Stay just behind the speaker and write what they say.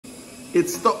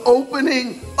It's the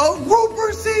opening of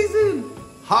grouper season,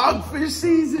 hogfish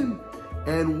season,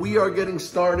 and we are getting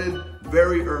started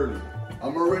very early.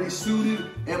 I'm already suited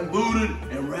and booted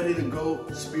and ready to go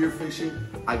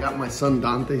spearfishing. I got my son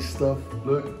Dante's stuff.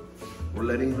 Look, we're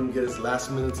letting him get his last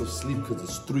minutes of sleep because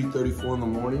it's 3:34 in the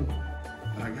morning.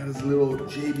 I got his little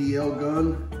JBL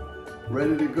gun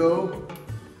ready to go.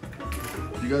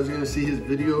 You guys are gonna see his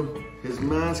video. His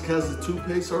mask has the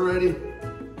toothpaste already.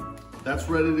 That's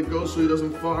ready to go so he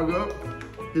doesn't fog up.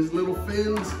 His little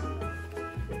fins.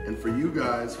 And for you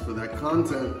guys, for that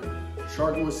content,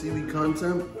 Sharking with Seaweed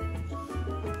content,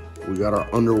 we got our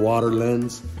underwater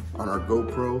lens on our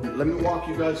GoPro. Let me walk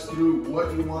you guys through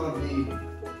what you wanna be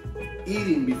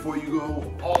eating before you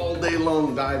go all day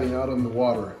long diving out in the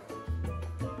water.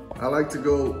 I like to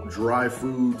go dry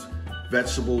foods,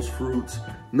 vegetables, fruits,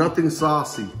 nothing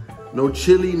saucy. No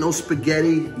chili, no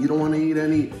spaghetti. You don't wanna eat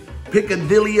any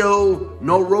picadillo,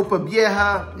 no ropa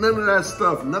vieja, none of that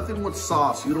stuff. Nothing with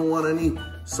sauce. You don't want any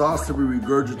sauce to be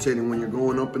regurgitating when you're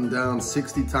going up and down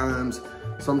 60 times,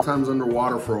 sometimes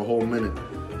underwater for a whole minute.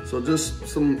 So just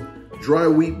some dry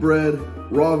wheat bread,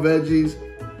 raw veggies,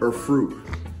 or fruit.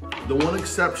 The one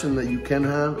exception that you can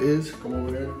have is, come over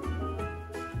here,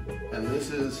 and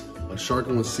this is a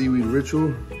Sharking with Seaweed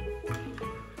ritual.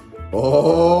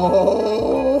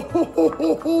 Oh,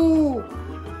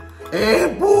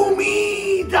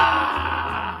 Espumita!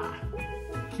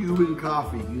 Cuban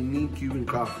coffee, you need Cuban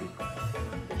coffee.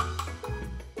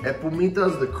 Espumita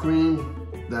is the cream,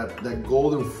 that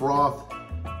golden froth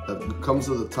that comes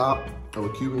to the top of a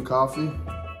Cuban coffee.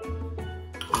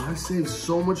 And I save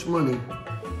so much money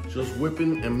just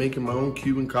whipping and making my own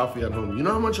Cuban coffee at home. You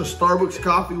know how much a Starbucks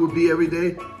coffee would be every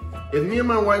day? If me and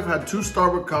my wife had 2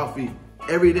 Starbucks coffee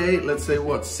every day, let's say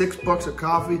what, $6 a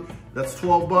coffee, that's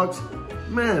 12 bucks.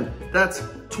 Man, that's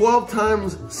 12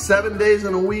 times 7 days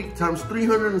in a week, times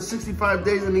 365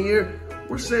 days in a year.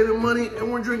 We're saving money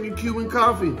and we're drinking Cuban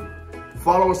coffee.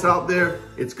 Follow us out there.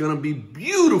 It's gonna be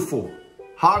beautiful.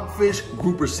 Hogfish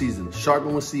grouper season,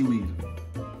 Sharking with Seaweed.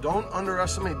 Don't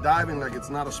underestimate diving like it's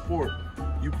not a sport.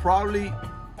 You probably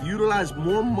utilize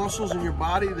more muscles in your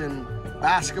body than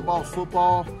basketball,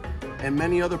 football, and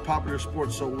many other popular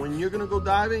sports. So when you're gonna go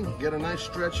diving, get a nice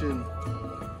stretch in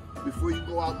before you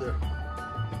go out there.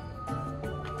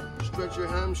 Stretch your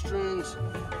hamstrings,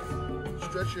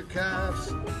 stretch your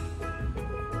calves.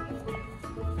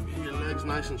 Get your legs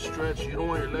nice and stretched. You don't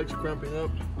want your legs cramping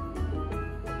up.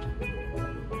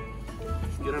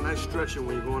 Get a nice stretch in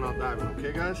when you're going out diving,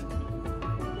 okay guys?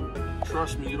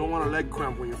 Trust me, you don't want a leg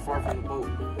cramp when you're far from the boat.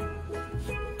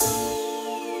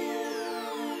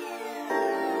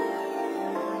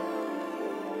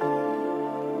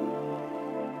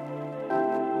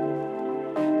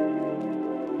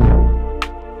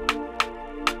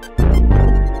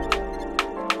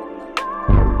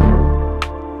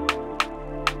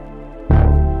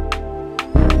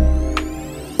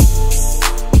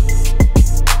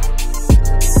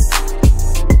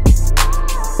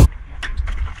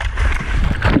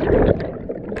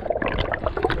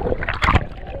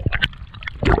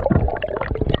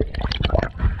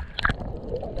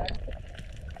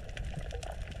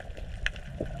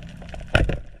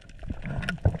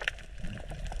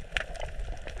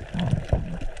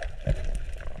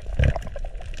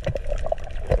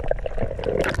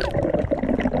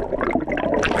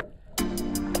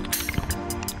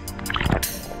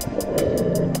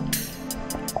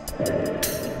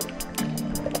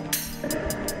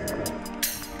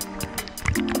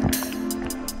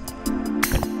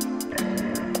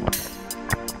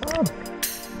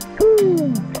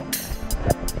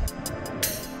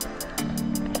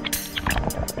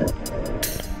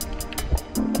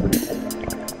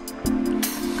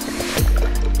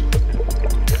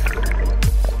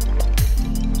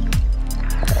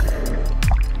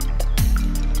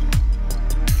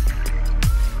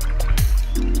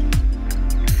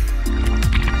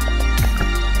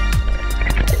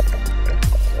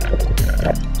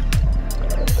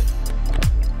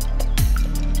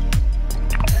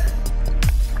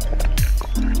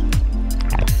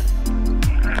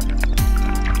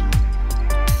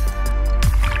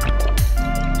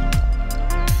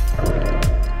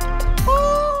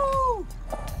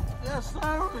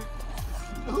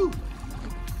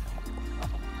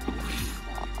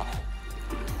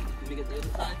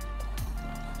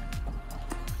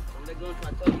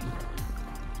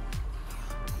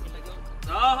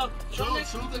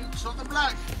 Show the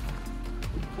black.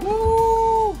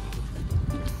 Woo!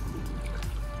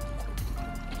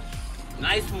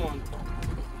 Nice one.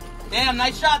 Damn,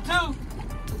 nice shot too.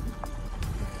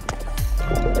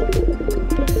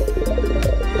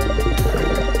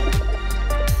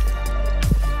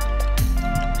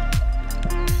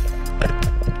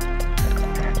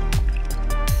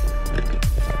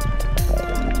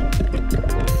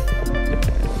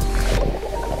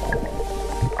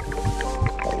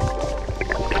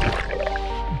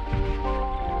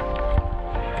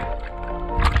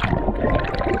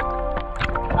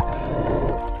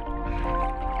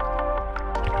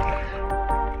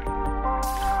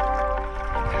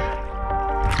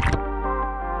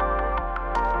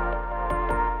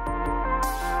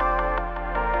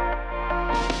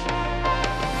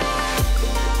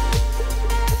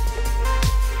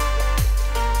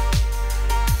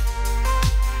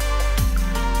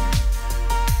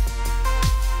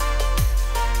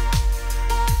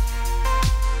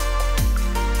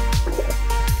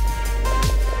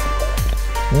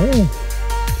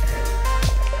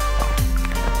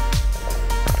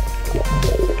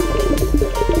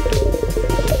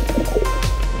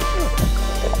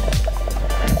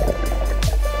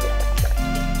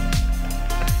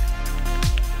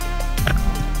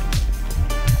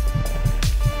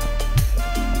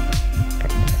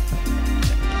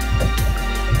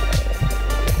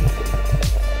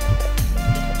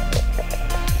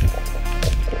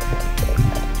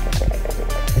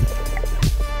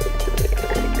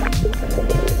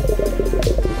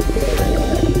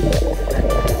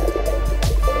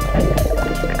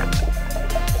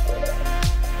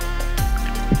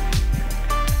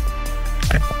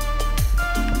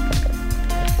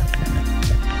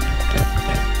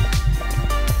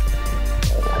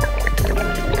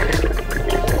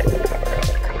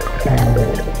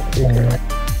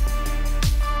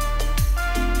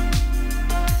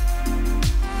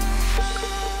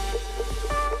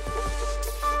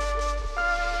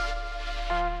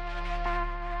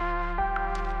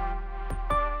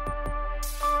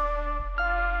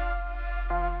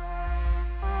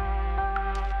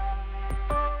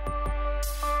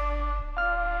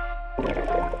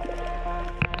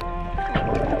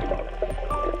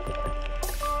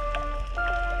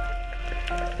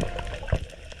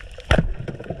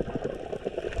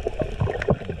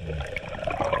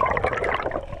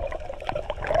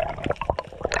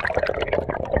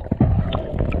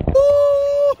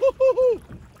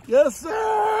 Yes,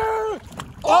 sir!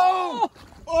 Oh!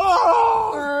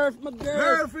 Oh! My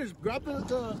girl. Fish, grab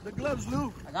the gloves,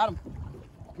 Lou. I got him.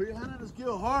 Put your hand on his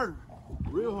gill hard.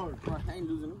 Real hard. I ain't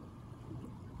losing him.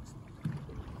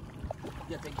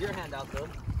 Yeah, take your hand out, though.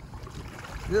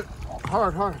 Yeah,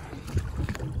 hard, hard.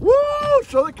 Woo!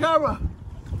 Show the camera.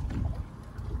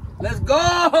 Let's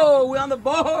go! We're on the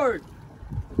board!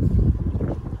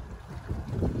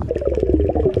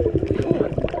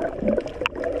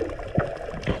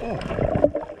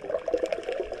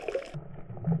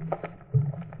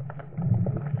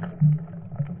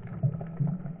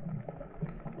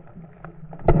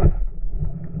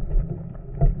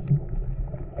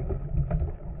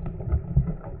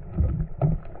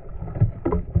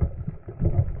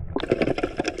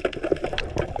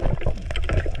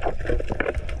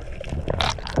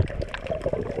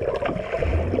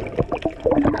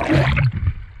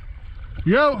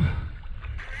 Yo.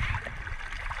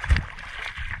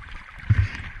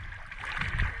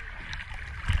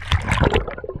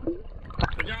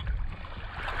 Good job.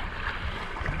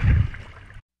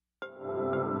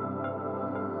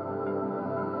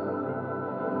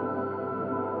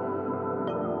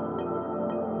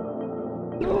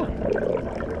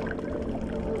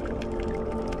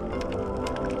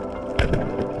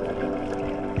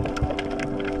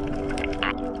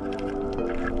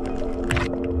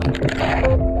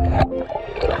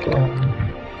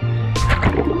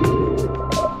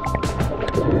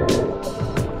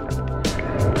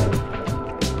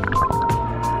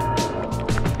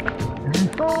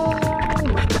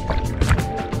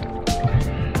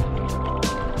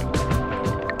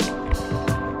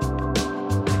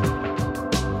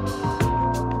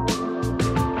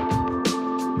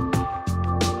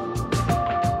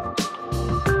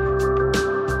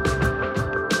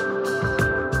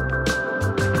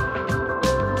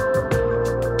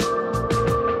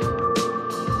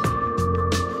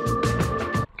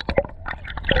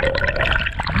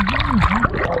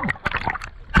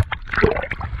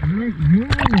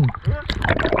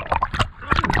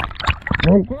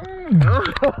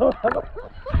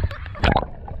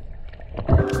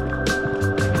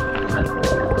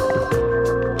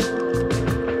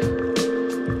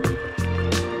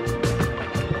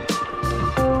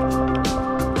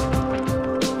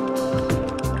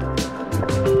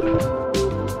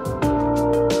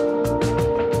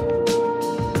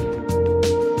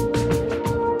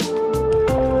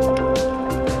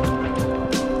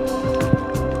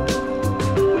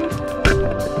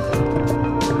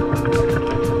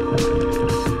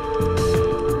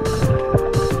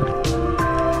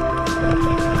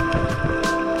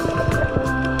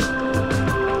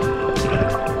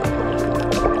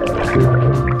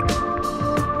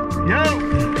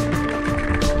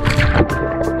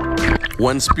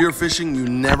 When spearfishing, you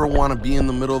never want to be in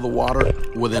the middle of the water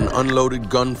with an unloaded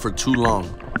gun for too long.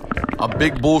 A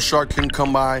big bull shark can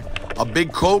come by, a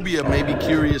big cobia may be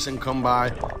curious and come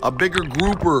by, a bigger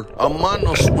grouper, a mutton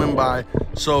will swim by.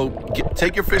 So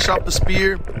take your fish off the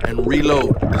spear and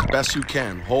reload as best you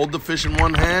can. Hold the fish in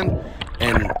one hand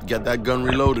and get that gun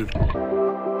reloaded.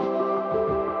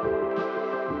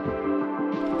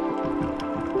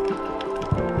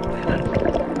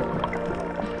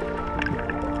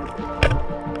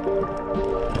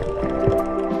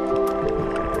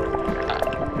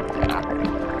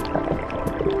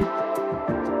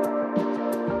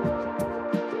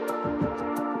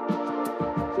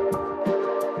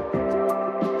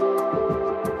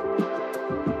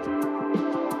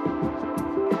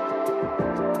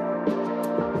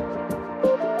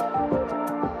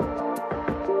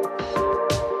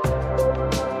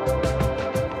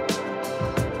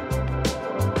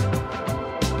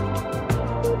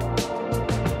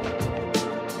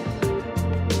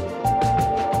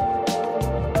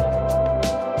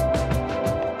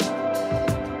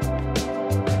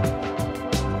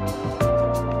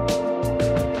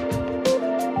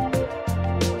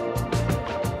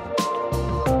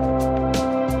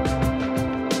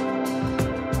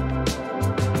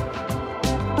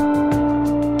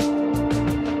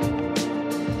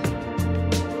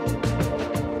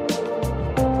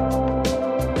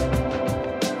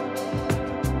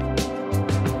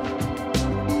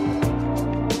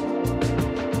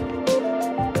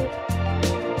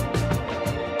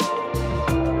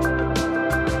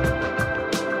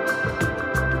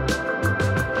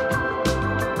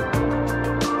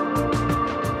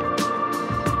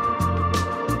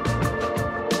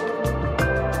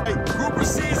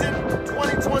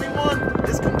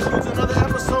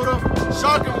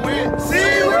 Sharking with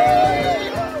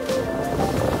seaweed!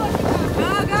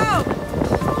 Go, go!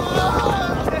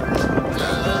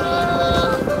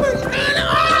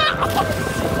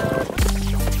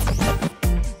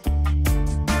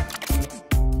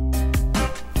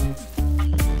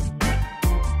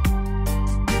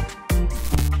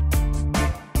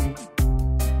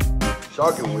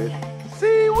 Sharking with